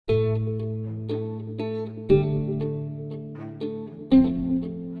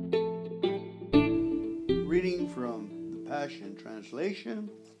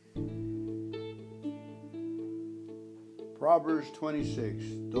Proverbs 26.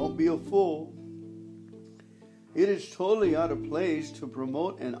 Don't be a fool. It is totally out of place to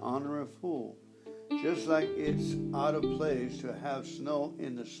promote and honor a fool, just like it's out of place to have snow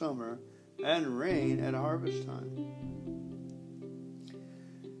in the summer and rain at harvest time.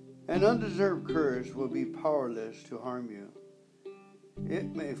 An undeserved curse will be powerless to harm you.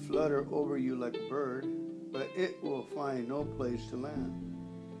 It may flutter over you like a bird, but it will find no place to land.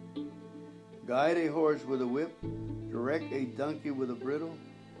 Guide a horse with a whip, direct a donkey with a bridle,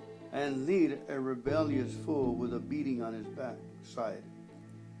 and lead a rebellious fool with a beating on his backside.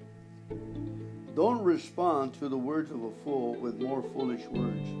 Don't respond to the words of a fool with more foolish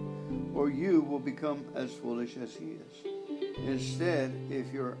words, or you will become as foolish as he is. Instead,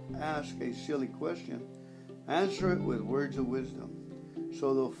 if you're asked a silly question, answer it with words of wisdom,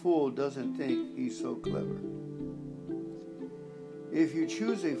 so the fool doesn't think he's so clever. If you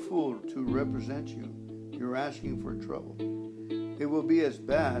choose a fool to represent you, you're asking for trouble. It will be as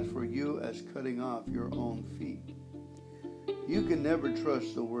bad for you as cutting off your own feet. You can never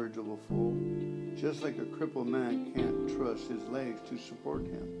trust the words of a fool, just like a crippled man can't trust his legs to support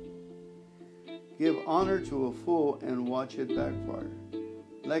him. Give honor to a fool and watch it backfire,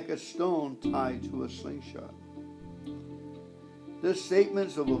 like a stone tied to a slingshot. The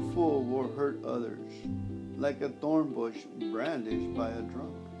statements of a fool will hurt others, like a thorn bush brandished by a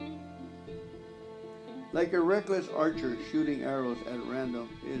drunk. Like a reckless archer shooting arrows at random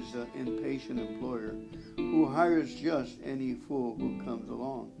is an impatient employer who hires just any fool who comes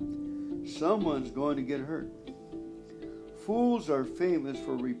along. Someone's going to get hurt. Fools are famous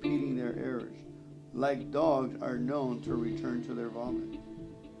for repeating their errors, like dogs are known to return to their vomit.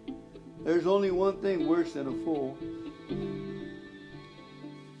 There's only one thing worse than a fool,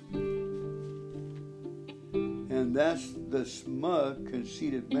 and that's the smug,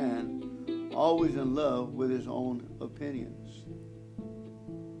 conceited man, always in love with his own opinions.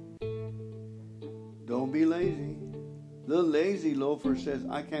 Don't be lazy. The lazy loafer says,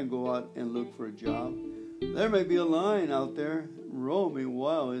 I can't go out and look for a job. There may be a lion out there roaming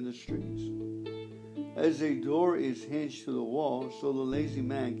wild in the streets. As a door is hinged to the wall, so the lazy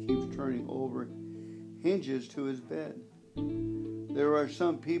man keeps turning over hinges to his bed. There are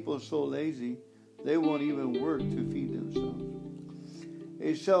some people so lazy, they won't even work to feed themselves.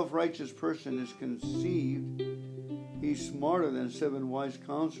 A self-righteous person is conceived he's smarter than 7 wise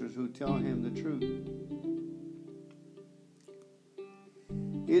counselors who tell him the truth.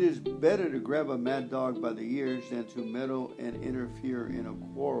 It is better to grab a mad dog by the ears than to meddle and interfere in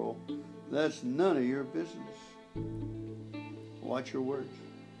a quarrel that's none of your business. Watch your words.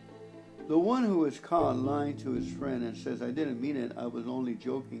 The one who is caught lying to his friend and says, I didn't mean it, I was only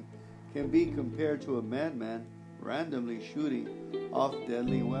joking, can be compared to a madman randomly shooting off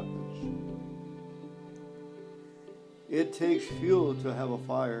deadly weapons. It takes fuel to have a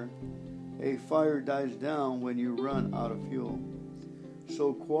fire. A fire dies down when you run out of fuel.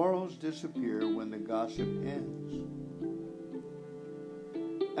 So quarrels disappear when the gossip ends.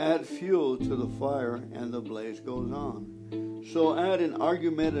 Add fuel to the fire and the blaze goes on. So add an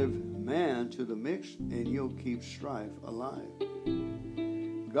argumentative man to the mix and you'll keep strife alive.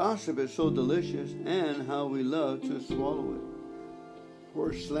 Gossip is so delicious, and how we love to swallow it.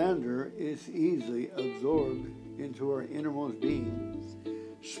 For slander is easily absorbed into our innermost being.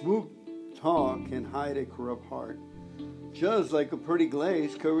 Smooth talk can hide a corrupt heart, just like a pretty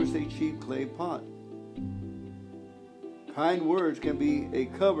glaze covers a cheap clay pot. Kind words can be a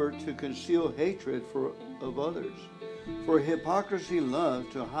cover to conceal hatred of others, for hypocrisy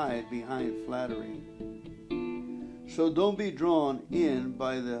loves to hide behind flattery. So don't be drawn in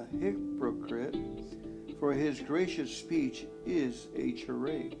by the hypocrite, for his gracious speech is a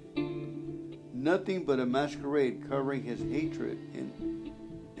charade. Nothing but a masquerade covering his hatred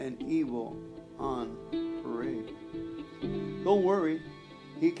and evil on parade. Don't worry,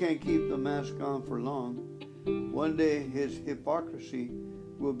 he can't keep the mask on for long. One day his hypocrisy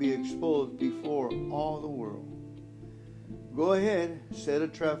will be exposed before all the world. Go ahead, set a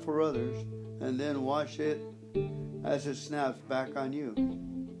trap for others, and then watch it as it snaps back on you.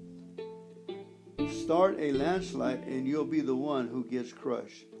 Start a landslide and you'll be the one who gets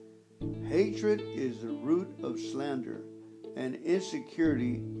crushed. Hatred is the root of slander, and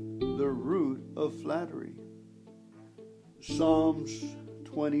insecurity the root of flattery. Psalms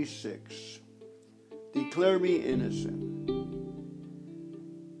 26. Declare me innocent.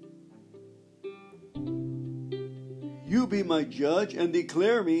 You be my judge and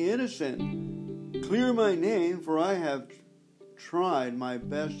declare me innocent. Clear my name, for I have tried my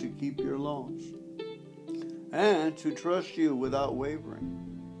best to keep your laws and to trust you without wavering.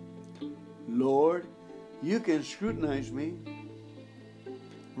 Lord, You can scrutinize me,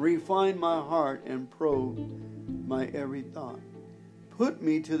 refine my heart, and probe my every thought. Put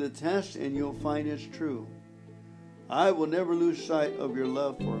me to the test, and you'll find it's true. I will never lose sight of your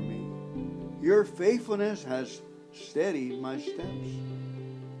love for me. Your faithfulness has steadied my steps.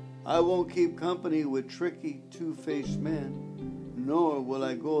 I won't keep company with tricky, two-faced men, nor will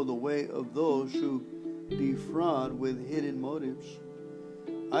I go the way of those who defraud with hidden motives.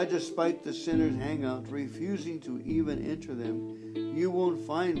 I despise the sinner's hangouts, refusing to even enter them. You won't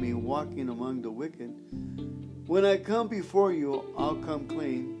find me walking among the wicked. When I come before you, I'll come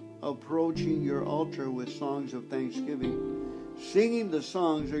clean, approaching your altar with songs of thanksgiving, singing the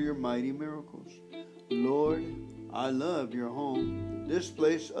songs of your mighty miracles. Lord, I love your home, this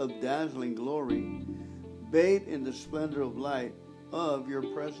place of dazzling glory, bathed in the splendor of light of your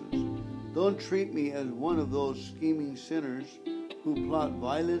presence. Don't treat me as one of those scheming sinners who plot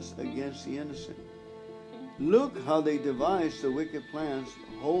violence against the innocent. Look how they devise the wicked plans,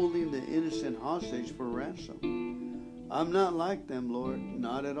 holding the innocent hostage for ransom. I'm not like them, Lord,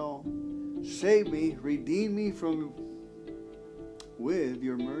 not at all. Save me, redeem me with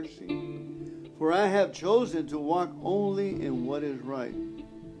your mercy. For I have chosen to walk only in what is right.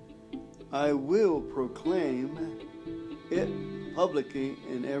 I will proclaim it publicly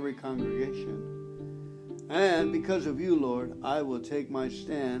in every congregation. And because of you, Lord, I will take my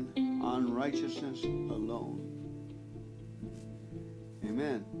stand on righteousness alone.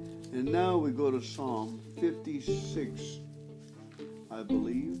 Amen. And now we go to Psalm 56, I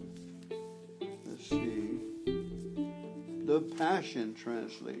believe. Let's see. The Passion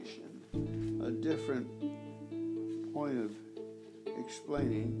Translation. A different point of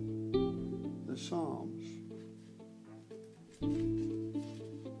explaining the Psalms,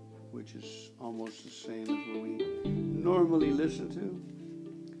 which is almost the same as what we normally listen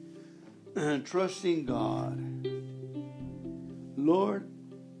to. Trusting God. Lord,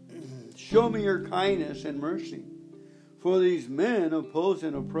 show me your kindness and mercy, for these men oppose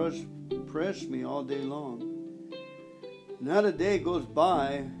and oppress me all day long. Not a day goes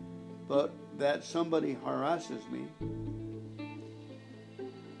by but that somebody harasses me.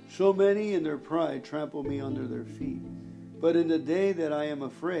 So many in their pride trample me under their feet. But in the day that I am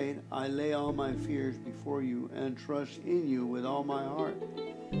afraid, I lay all my fears before you and trust in you with all my heart.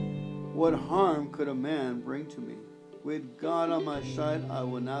 What harm could a man bring to me? With God on my side, I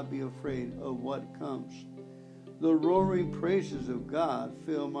will not be afraid of what comes. The roaring praises of God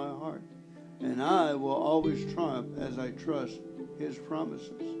fill my heart, and I will always triumph as I trust his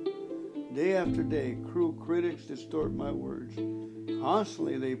promises. Day after day, cruel critics distort my words.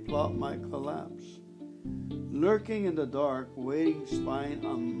 Constantly they plot my collapse. Lurking in the dark, waiting, spying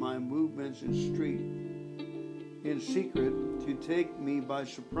on my movements in secret, to take me by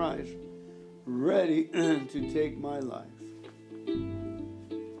surprise, ready to take my life.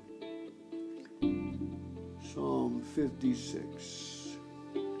 Psalm 56.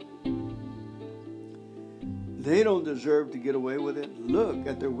 They don't deserve to get away with it. Look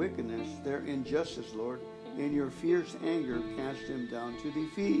at their wickedness, their injustice, Lord. In your fierce anger, cast them down to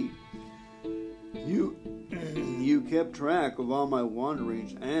defeat. You kept track of all my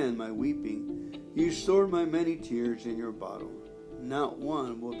wanderings and my weeping. You stored my many tears in your bottle. Not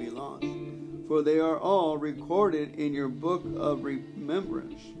one will be lost, for they are all recorded in your book of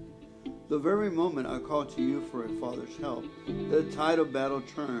remembrance. The very moment I call to you for a father's help, the tide of battle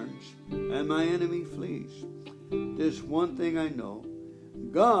turns, and my enemy flees. This one thing I know,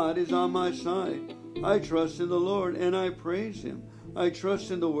 God is on my side. I trust in the Lord, and I praise him. I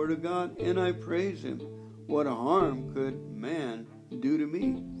trust in the word of God, and I praise him. What harm could man do to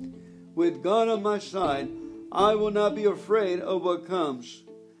me? With God on my side, I will not be afraid of what comes.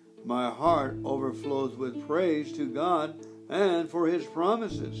 My heart overflows with praise to God and for his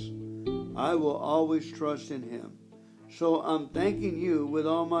promises. I will always trust in him. So I'm thanking you with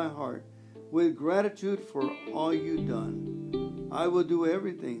all my heart, with gratitude for all you've done. I will do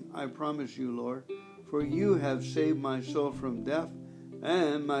everything I promise you, Lord, for you have saved my soul from death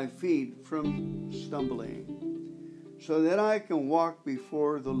and my feet from stumbling, so that I can walk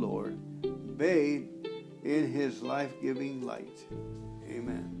before the Lord, bathed in his life-giving light.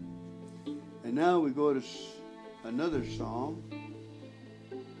 Amen. And now we go to another psalm,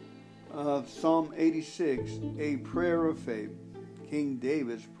 Psalm 86, a prayer of faith, King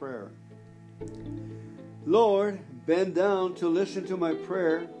David's prayer. Lord, bend down to listen to my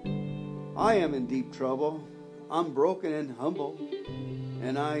prayer. I am in deep trouble. I'm broken and humble,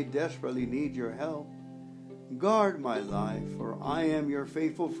 and I desperately need your help. Guard my life, for I am your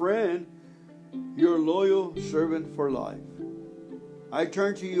faithful friend, your loyal servant for life. I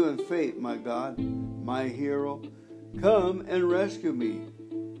turn to you in faith, my God. my hero, come and rescue me.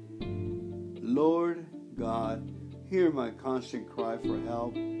 Lord God, hear my constant cry for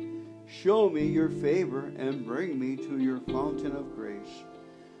help. Show me your favor and bring me to your fountain of grace.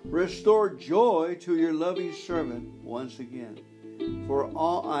 Restore joy to your loving servant once again, for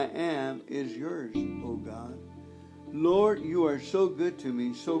all I am is yours, O God. Lord, you are so good to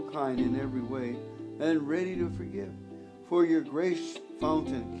me, so kind in every way, and ready to forgive. For your grace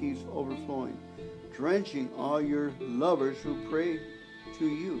fountain keeps overflowing, drenching all your lovers who pray to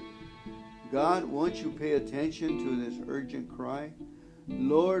you. God, won't you pay attention to this urgent cry?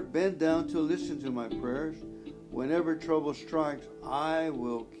 Lord, bend down to listen to my prayers. Whenever trouble strikes, I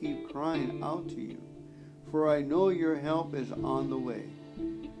will keep crying out to you, for I know your help is on the way.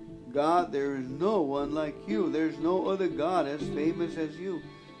 God, there is no one like you. There's no other God as famous as you.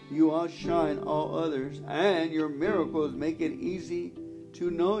 You outshine all others, and your miracles make it easy to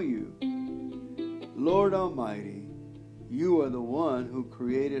know you. Lord Almighty, you are the one who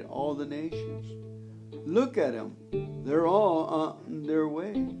created all the nations. Look at them. They're all on their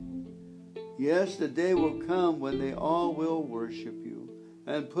way. Yes, the day will come when they all will worship you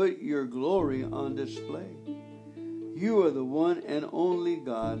and put your glory on display. You are the one and only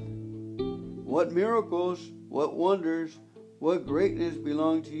God. What miracles, what wonders, what greatness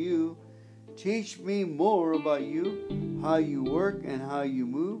belong to you. Teach me more about you, how you work and how you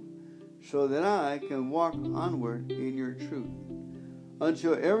move, so that I can walk onward in your truth,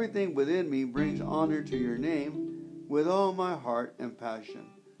 until everything within me brings honor to your name with all my heart and passion.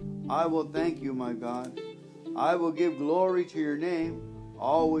 I will thank you, my God. I will give glory to your name,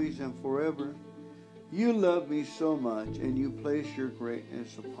 always and forever. You love me so much, and you place your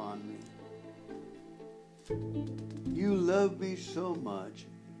greatness upon me. You love me so much,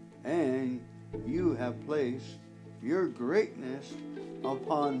 and you have placed your greatness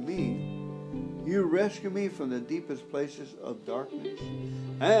upon me. You rescue me from the deepest places of darkness,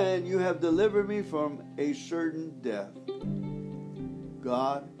 and you have delivered me from a certain death.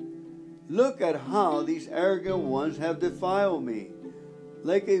 God, look at how these arrogant ones have defiled me.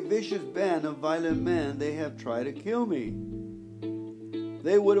 Like a vicious band of violent men, they have tried to kill me.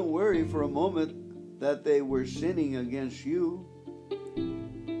 They wouldn't worry for a moment that they were sinning against you.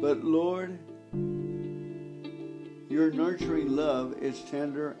 But Lord, your nurturing love is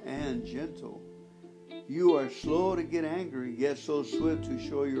tender and gentle. You are slow to get angry, yet so swift to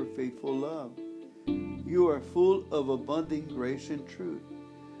show your faithful love. You are full of abundant grace and truth.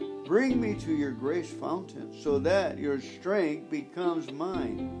 Bring me to your grace fountain, so that your strength becomes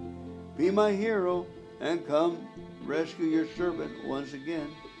mine. Be my hero, and come rescue your servant once again.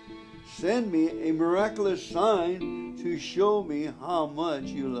 Send me a miraculous sign to show me how much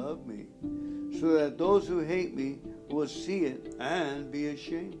you love me, so that those who hate me will see it and be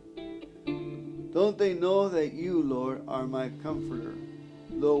ashamed. Don't they know that you, Lord, are my comforter,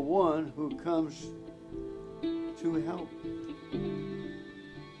 the one who comes to help?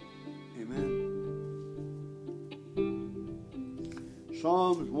 Amen.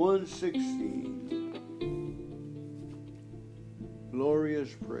 Psalms 116. Glorious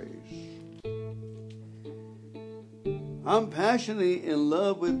praise. I'm passionately in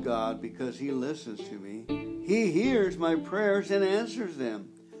love with God because He listens to me. He hears my prayers and answers them.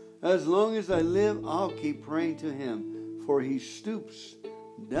 As long as I live, I'll keep praying to Him, for He stoops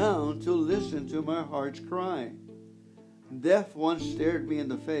down to listen to my heart's cry. Death once stared me in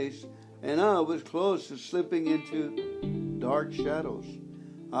the face, and I was close to slipping into dark shadows.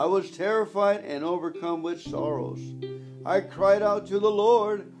 I was terrified and overcome with sorrows. I cried out to the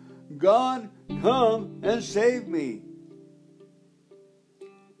Lord, God, come and save me.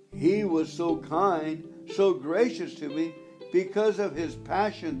 He was so kind, so gracious to me. Because of His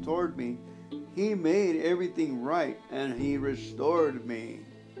passion toward me, He made everything right and He restored me.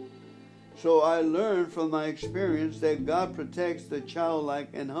 So I learned from my experience that God protects the childlike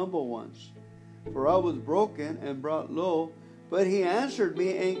and humble ones. For I was broken and brought low, but He answered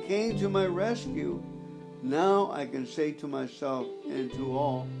me and came to my rescue. Now I can say to myself and to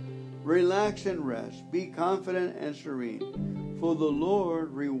all, relax and rest, be confident and serene, for the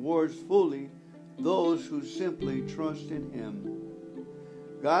Lord rewards fully those who simply trust in Him.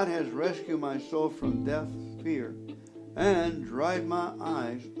 God has rescued my soul from death's fear and dried my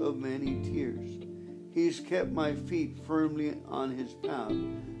eyes of many tears. He's kept my feet firmly on His path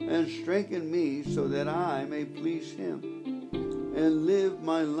and strengthened me so that I may please Him and live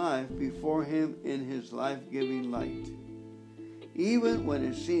my life before Him in His life-giving light. Even when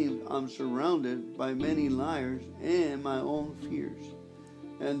it seems I'm surrounded by many liars and my own fears,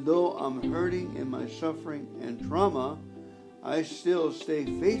 and though I'm hurting in my suffering and trauma, I still stay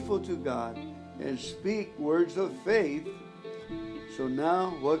faithful to God and speak words of faith. So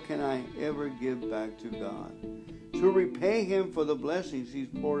now what can I ever give back to God to repay him for the blessings he's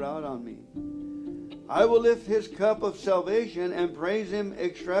poured out on me? I will lift his cup of salvation and praise him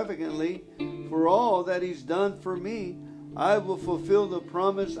extravagantly for all that he's done for me. I will fulfill the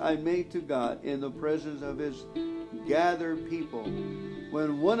promise I made to God in the presence of his gathered people.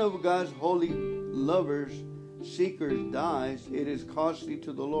 When one of God's holy lovers, seekers dies, it is costly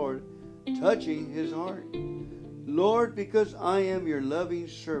to the Lord, touching his heart. Lord, because I am your loving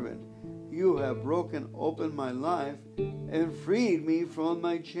servant, you have broken open my life and freed me from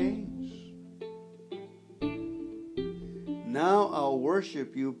my chains. Now I'll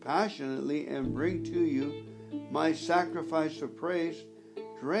worship you passionately and bring to you my sacrifice of praise,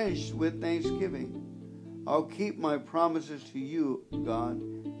 drenched with thanksgiving. I'll keep my promises to you, God,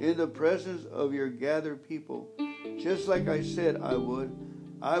 in the presence of your gathered people. Just like I said I would,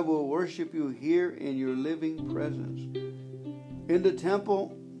 I will worship you here in your living presence. In the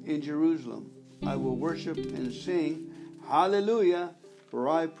temple in Jerusalem, I will worship and sing, hallelujah, for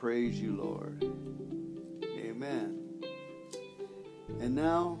I praise you, Lord. Amen. And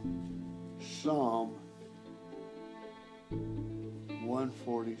now, Psalm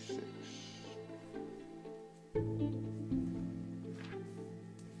 146.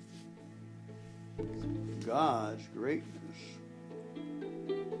 God's greatness.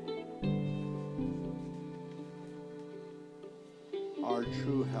 Our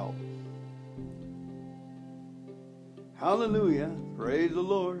true help. Hallelujah. Praise the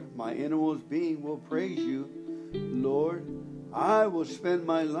Lord. My innermost being will praise you, Lord. I will spend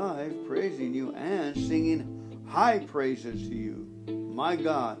my life praising you and singing high praises to you, my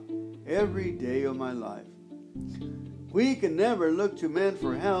God, every day of my life. We can never look to men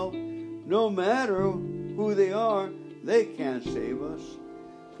for help. No matter who they are, they can't save us.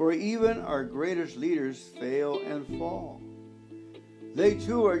 For even our greatest leaders fail and fall. They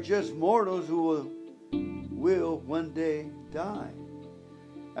too are just mortals who will one day die.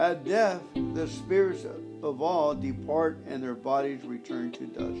 At death, the spirits of all depart and their bodies return to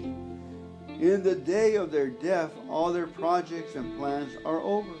dust. In the day of their death, all their projects and plans are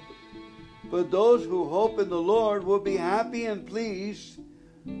over. But those who hope in the Lord will be happy and pleased.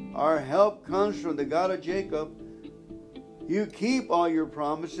 Our help comes from the God of Jacob. You keep all your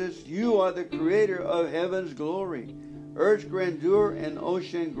promises. You are the creator of heaven's glory, earth's grandeur, and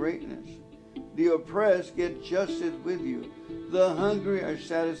ocean greatness. The oppressed get justice with you. The hungry are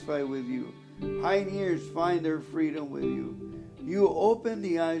satisfied with you. Pioneers find their freedom with you. You open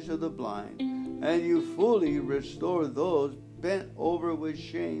the eyes of the blind, and you fully restore those bent over with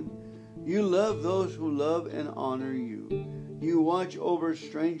shame. You love those who love and honor you. You watch over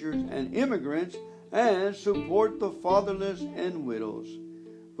strangers and immigrants and support the fatherless and widows.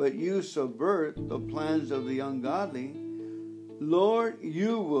 But you subvert the plans of the ungodly. Lord,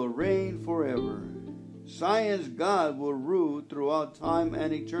 you will reign forever. Zion's God will rule throughout time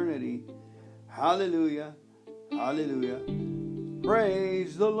and eternity. Hallelujah, hallelujah.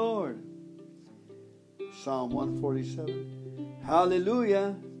 Praise the Lord. Psalm 147.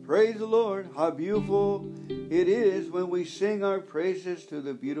 Hallelujah, praise the Lord. How beautiful it is when we sing our praises to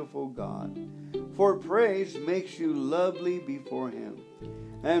the beautiful God. For praise makes you lovely before him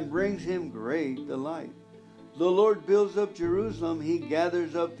and brings him great delight. The Lord builds up Jerusalem. He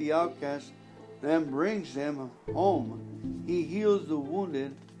gathers up the outcasts and brings them home. He heals the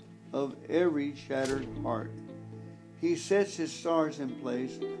wounded of every shattered heart. He sets his stars in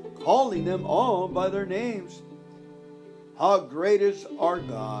place, calling them all by their names. How great is our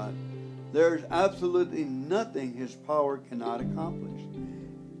God! There is absolutely nothing his power cannot accomplish.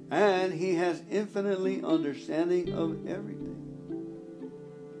 And he has infinitely understanding of everything.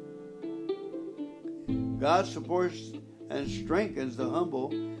 God supports and strengthens the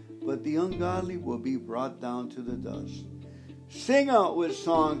humble, but the ungodly will be brought down to the dust. Sing out with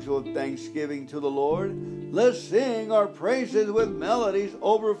songs of thanksgiving to the Lord. Let's sing our praises with melodies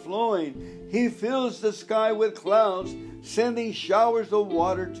overflowing. He fills the sky with clouds, sending showers of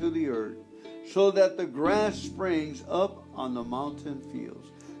water to the earth, so that the grass springs up on the mountain fields,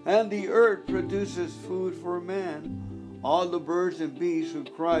 and the earth produces food for man. All the birds and beasts who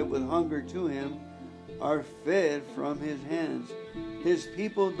cry with hunger to him are fed from his hands. His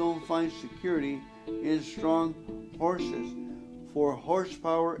people don't find security in strong horses, for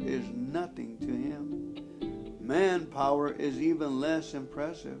horsepower is nothing to him. Manpower is even less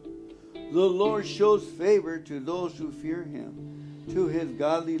impressive. The Lord shows favor to those who fear him, to his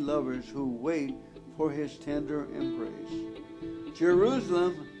godly lovers who wait for his tender embrace.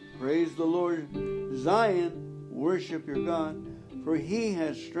 Jerusalem, praise the Lord. Zion, worship your God. For he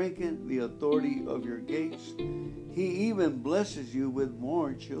has strengthened the authority of your gates. He even blesses you with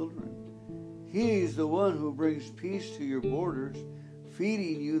more children. He is the one who brings peace to your borders,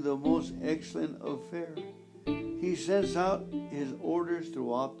 feeding you the most excellent of fare. He sends out his orders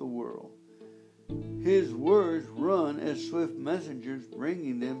throughout the world. His words run as swift messengers,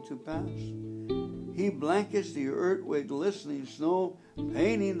 bringing them to pass. He blankets the earth with glistening snow,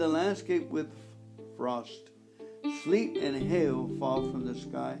 painting the landscape with frost. Sleet and hail fall from the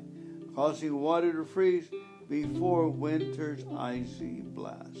sky, causing water to freeze before winter's icy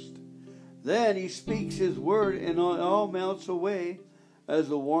blast. Then he speaks his word, and it all melts away. As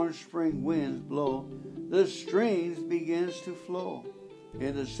the warm spring winds blow, the streams begins to flow.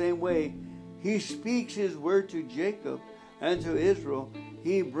 In the same way, he speaks his word to Jacob, and to Israel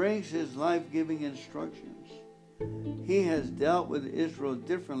he brings his life-giving instructions. He has dealt with Israel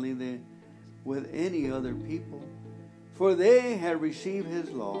differently than with any other people, for they had received his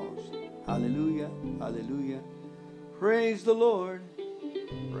laws. Hallelujah, hallelujah. Praise the Lord.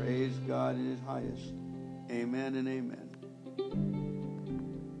 Praise God in his highest. Amen and amen.